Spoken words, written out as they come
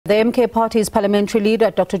The MK Party's parliamentary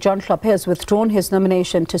leader, Dr John Hlophe, has withdrawn his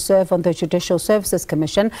nomination to serve on the Judicial Services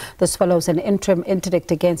Commission. This follows an interim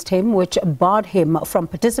interdict against him, which barred him from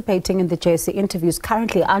participating in the JSC interviews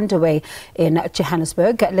currently underway in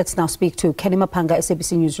Johannesburg. Let's now speak to Canny Maphanga,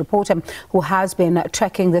 SABC News reporter, who has been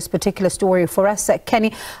tracking this particular story for us.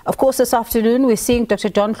 Canny, of course, this afternoon we're seeing Dr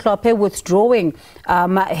John Hlophe withdrawing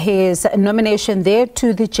his nomination there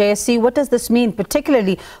to the JSC. What does this mean,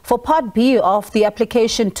 particularly for Part B of the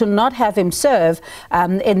application to not have him serve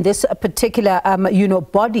in this particular,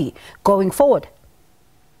 body going forward?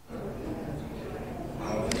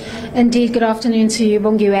 Indeed, good afternoon to you,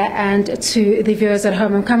 Bongiwe, and to the viewers at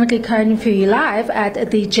home. I'm currently coming for you live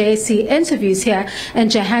at the JSC interviews here in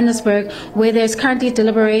Johannesburg, where there's currently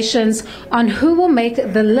deliberations on who will make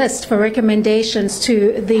the list for recommendations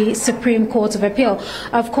to the Supreme Court of Appeal.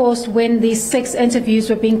 Of course, when these 6 interviews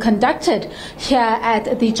were being conducted here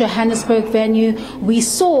at the Johannesburg venue, we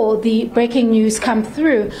saw the breaking news come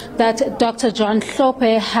through that Dr John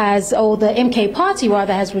Hlophe has, or the MK Party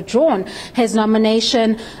rather, has withdrawn his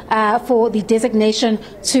nomination for the designation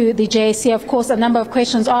to the JSC. Of course, a number of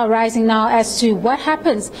questions are arising now as to what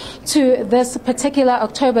happens to this particular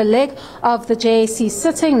October leg of the JSC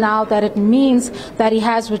sitting, now that it means that he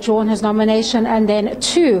has withdrawn his nomination. And then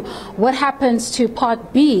 2, what happens to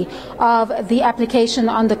Part B of the application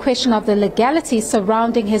on the question of the legality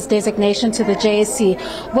surrounding his designation to the JSC?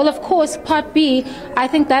 Well, of course, Part B, I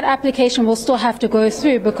think that application will still have to go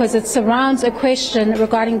through, because it surrounds a question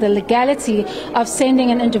regarding the legality of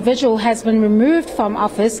sending an individual who has been removed from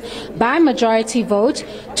office by majority vote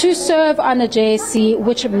to serve on a JSC,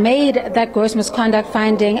 which made that gross misconduct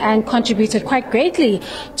finding and contributed quite greatly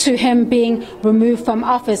to him being removed from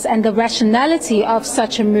office, and the rationality of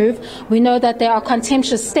such a move. We know that there are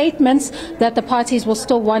contemptuous statements that the parties will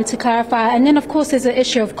still want to clarify, and then of course there's an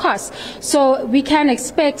issue of cost. So we can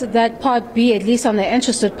expect that Part B, at least on the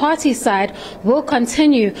interested party side, will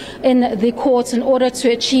continue in the courts in order to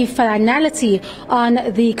achieve finality on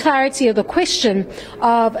the clarity of the question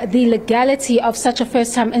of the legality of such a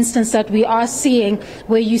first-time instance that we are seeing,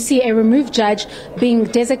 where you see a removed judge being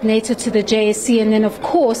designated to the JSC. And then, of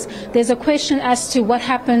course, there's a question as to what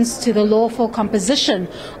happens to the lawful composition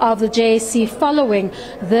of the JSC following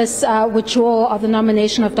this withdrawal of the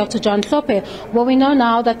nomination of Dr John Hlophe. Well, we know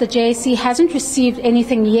now that the JSC hasn't received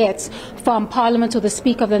anything yet from Parliament or the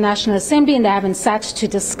Speaker of the National Assembly, and they haven't sat to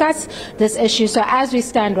discuss this issue. So as we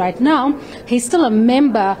stand right now, he's still a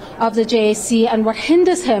member of the JSC, and what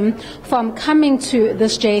hinders him from coming to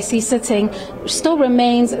this JSC sitting still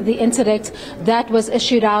remains the interdict that was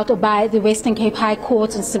issued out by the Western Cape High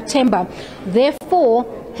Court in September. Therefore,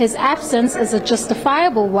 his absence is a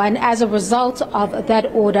justifiable one as a result of that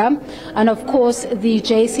order. And of course, the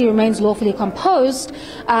JSC remains lawfully composed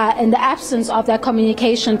in the absence of that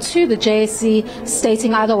communication to the JSC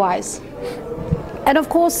stating otherwise. And of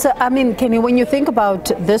course, I mean, Kenny, when you think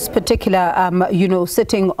about this particular,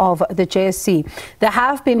 sitting of the JSC, there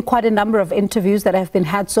have been quite a number of interviews that have been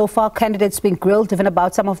had so far, candidates being grilled even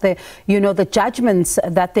about some of the, the judgments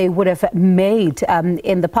that they would have made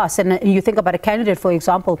in the past. And you think about a candidate, for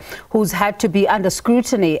example, who's had to be under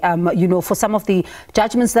scrutiny, for some of the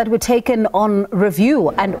judgments that were taken on review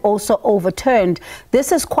and also overturned.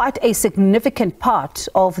 This is quite a significant part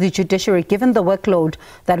of the judiciary, given the workload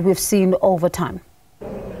that we've seen over time.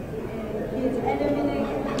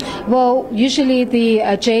 Well, usually the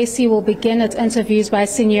JSC will begin its interviews by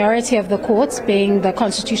seniority of the courts, being the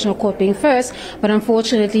Constitutional Court being first, but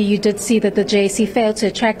unfortunately you did see that the JSC failed to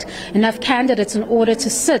attract enough candidates in order to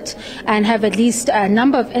sit and have at least a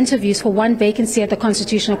number of interviews for one vacancy at the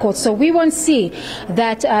Constitutional Court. So we won't see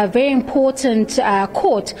that very important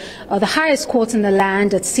court, or the highest court in the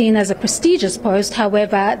land. It's seen as a prestigious post.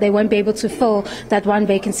 However, they won't be able to fill that one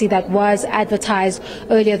vacancy that was advertised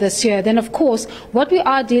earlier this year. Then, of course, what we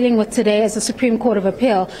are dealing with today is the Supreme Court of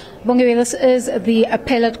Appeal. Bongiwe, this is the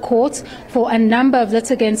appellate court for a number of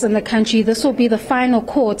litigants in the country. This will be the final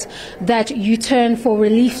court that you turn for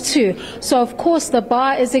relief to. So, of course, the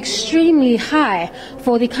bar is extremely high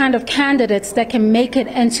for the kind of candidates that can make it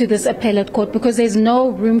into this appellate court, because there's no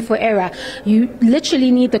room for error. You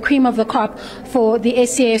literally need the cream of the crop for the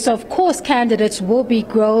SCA. So, of course, candidates will be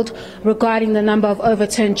grilled regarding the number of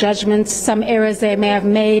overturned judgments, some errors they may have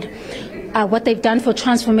made. what they've done for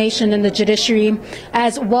transformation in the judiciary,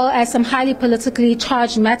 as well as some highly politically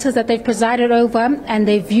charged matters that they've presided over and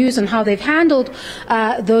their views on how they've handled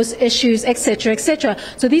those issues, etc., etc.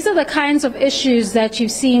 So these are the kinds of issues that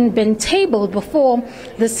you've seen been tabled before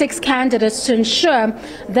the 6 candidates to ensure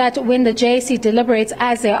that when the JSC deliberates,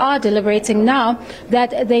 as they are deliberating now,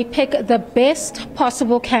 that they pick the best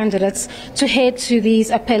possible candidates to head to these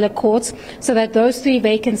appellate courts so that those 3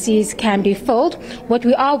 vacancies can be filled. What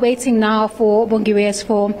we are waiting now for, Bongiwe, is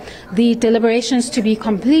for the deliberations to be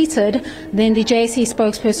completed. Then the JSC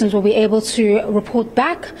spokespersons will be able to report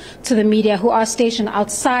back to the media who are stationed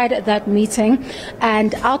outside that meeting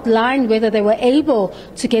and outline whether they were able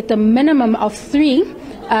to get the minimum of 3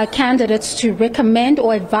 candidates to recommend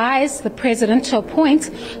or advise the president to appoint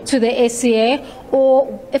to the SCA,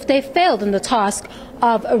 or if they failed in the task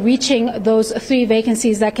of reaching those 3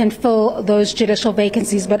 vacancies that can fill those judicial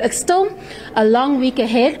vacancies. But it's still a long week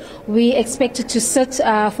ahead. We expected to sit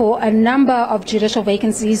for a number of judicial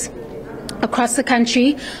vacancies across the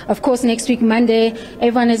country. Of course, next week, Monday,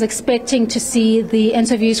 everyone is expecting to see the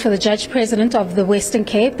interviews for the Judge President of the Western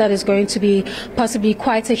Cape. That is going to be possibly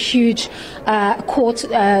quite a huge court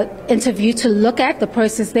interview to look at the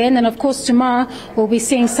process there. And then, of course, tomorrow we'll be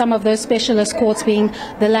seeing some of those specialist courts, being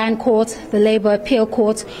the Land Court, the Labour Appeal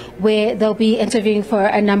Court, where they'll be interviewing for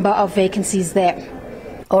a number of vacancies there.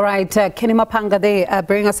 All right, Canny Maphanga, they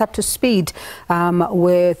bring us up to speed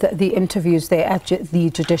with the interviews there at the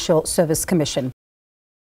Judicial Services Commission.